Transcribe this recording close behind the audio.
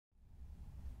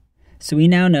So we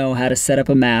now know how to set up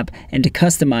a map and to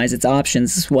customize its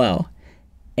options as well.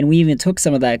 And we even took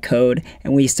some of that code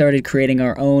and we started creating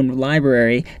our own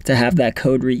library to have that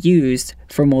code reused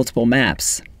for multiple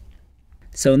maps.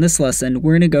 So in this lesson,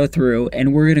 we're going to go through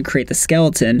and we're going to create the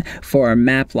skeleton for our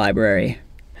map library.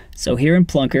 So here in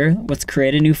Plunker, let's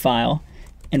create a new file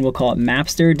and we'll call it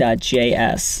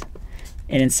mapster.js.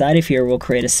 And inside of here, we'll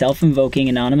create a self-invoking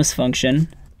anonymous function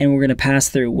and we're going to pass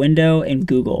through window and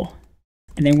Google.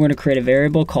 And then we're going to create a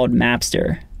variable called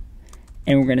mapster.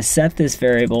 And we're going to set this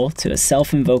variable to a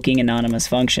self-invoking anonymous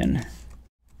function.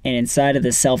 And inside of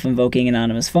this self-invoking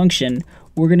anonymous function,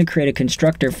 we're going to create a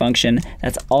constructor function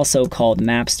that's also called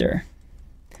mapster.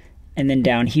 And then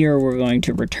down here, we're going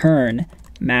to return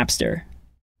mapster.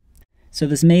 So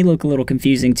this may look a little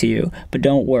confusing to you, but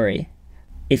don't worry.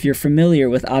 If you're familiar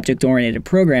with object-oriented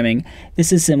programming,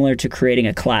 this is similar to creating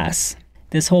a class.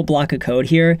 This whole block of code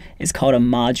here is called a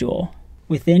module.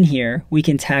 Within here, we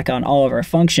can tack on all of our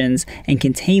functions and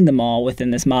contain them all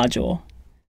within this module.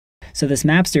 So this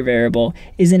mapster variable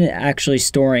isn't actually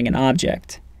storing an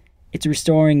object. It's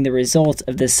restoring the result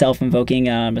of this self-invoking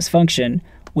anonymous function,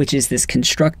 which is this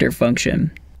constructor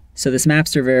function. So this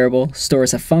mapster variable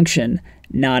stores a function,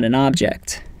 not an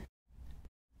object.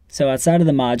 So outside of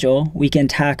the module, we can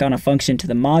tack on a function to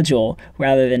the module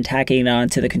rather than tacking it on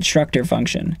to the constructor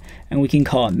function. And we can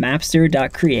call it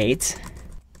mapster.create.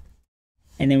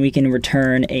 And then we can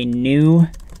return a new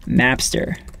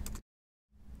mapster.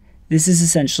 This is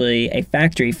essentially a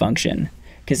factory function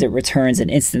because it returns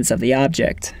an instance of the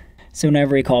object. So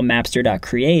whenever we call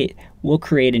mapster.create, we'll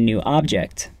create a new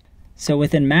object. So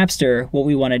within mapster, what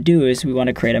we want to do is we want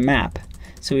to create a map.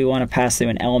 So we want to pass through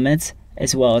an element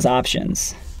as well as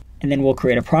options. And then we'll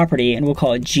create a property and we'll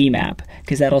call it gmap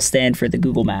because that'll stand for the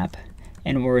Google map.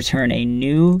 And we'll return a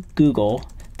new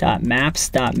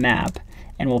google.maps.map.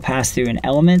 And we'll pass through an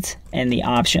element and the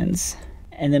options.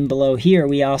 And then below here,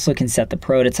 we also can set the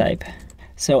prototype.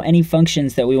 So any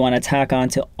functions that we want to tack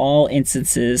onto all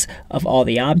instances of all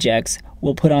the objects,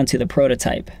 we'll put onto the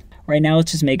prototype. Right now,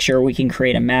 let's just make sure we can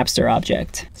create a mapster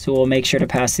object. So we'll make sure to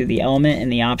pass through the element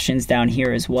and the options down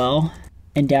here as well.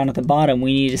 And down at the bottom,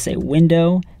 we need to say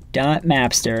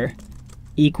window.mapster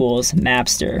equals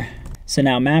mapster. So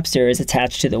now mapster is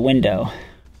attached to the window.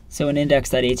 So in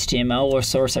index.html, we'll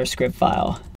source our script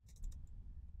file.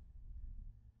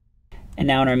 And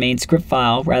now in our main script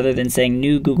file, rather than saying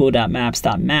new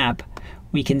google.maps.map,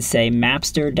 we can say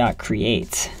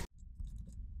mapster.create.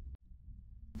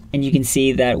 And you can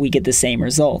see that we get the same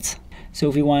result. So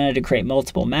if we wanted to create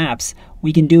multiple maps,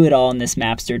 we can do it all in this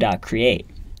mapster.create.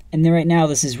 And then right now,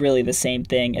 this is really the same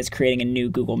thing as creating a new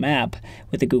Google map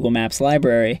with the Google Maps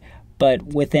library. But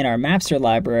within our Mapster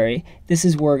library, this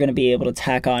is where we're going to be able to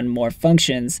tack on more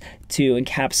functions to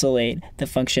encapsulate the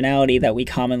functionality that we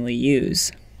commonly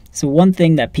use. So one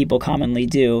thing that people commonly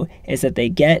do is that they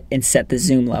get and set the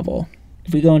zoom level.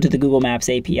 If we go into the Google Maps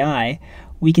API,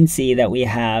 we can see that we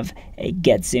have a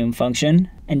get zoom function,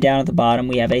 and down at the bottom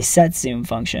we have a set zoom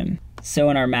function. So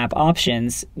in our map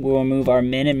options, we'll remove our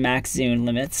min and max zoom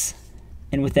limits.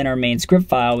 And within our main script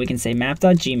file, we can say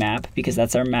map.gmap because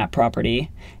that's our map property.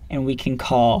 And we can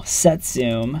call set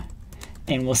zoom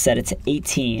and we'll set it to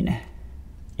 18.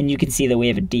 And you can see that we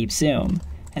have a deep zoom.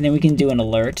 And then we can do an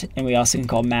alert and we also can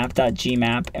call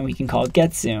map.gmap and we can call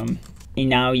get zoom. And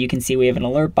now you can see we have an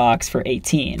alert box for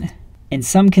 18. And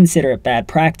some consider it bad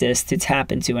practice to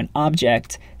tap into an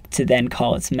object to then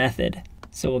call its method.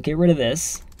 So we'll get rid of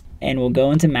this and we'll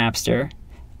go into Mapster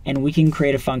and we can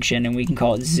create a function and we can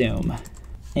call it zoom.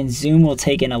 And zoom will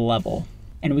take in a level.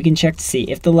 And we can check to see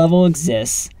if the level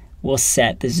exists, we'll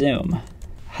set the zoom.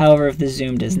 However, if the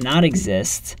zoom does not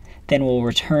exist, then we'll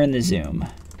return the zoom.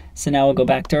 So now we'll go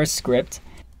back to our script,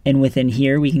 and within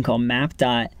here we can call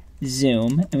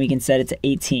map.zoom, and we can set it to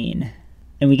 18.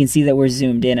 And we can see that we're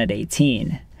zoomed in at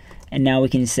 18. And now we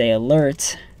can say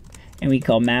alert, and we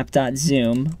call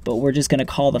map.zoom, but we're just going to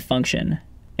call the function.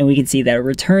 And we can see that it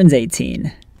returns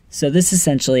 18. So this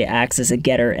essentially acts as a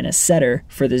getter and a setter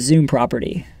for the zoom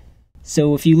property.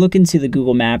 So if you look into the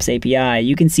Google Maps API,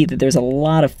 you can see that there's a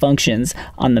lot of functions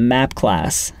on the map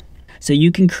class. So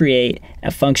you can create a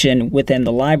function within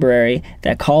the library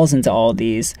that calls into all of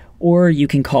these, or you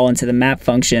can call into the map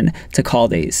function to call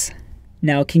these.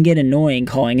 Now it can get annoying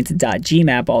calling into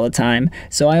 .gmap all the time,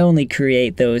 so I only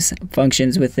create those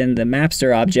functions within the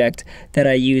Mapster object that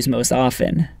I use most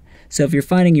often. So if you're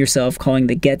finding yourself calling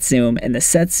the getZoom and the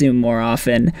setZoom more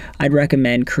often, I'd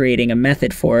recommend creating a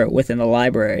method for it within the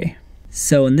library.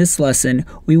 So in this lesson,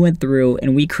 we went through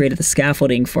and we created the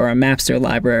scaffolding for our Mapster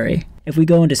library. If we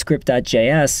go into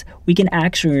script.js, we can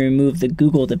actually remove the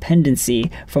Google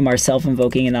dependency from our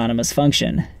self-invoking anonymous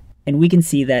function. And we can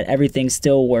see that everything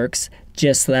still works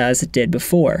just as it did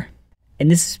before. And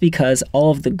this is because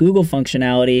all of the Google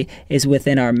functionality is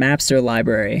within our Mapster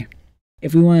library.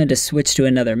 If we wanted to switch to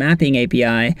another mapping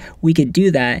API, we could do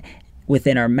that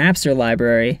within our Mapster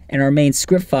library, and our main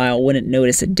script file wouldn't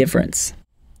notice a difference.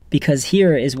 Because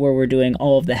here is where we're doing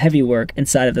all of the heavy work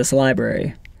inside of this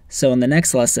library. So in the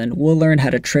next lesson, we'll learn how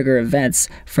to trigger events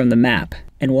from the map,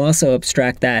 and we'll also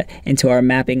abstract that into our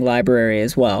mapping library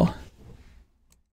as well.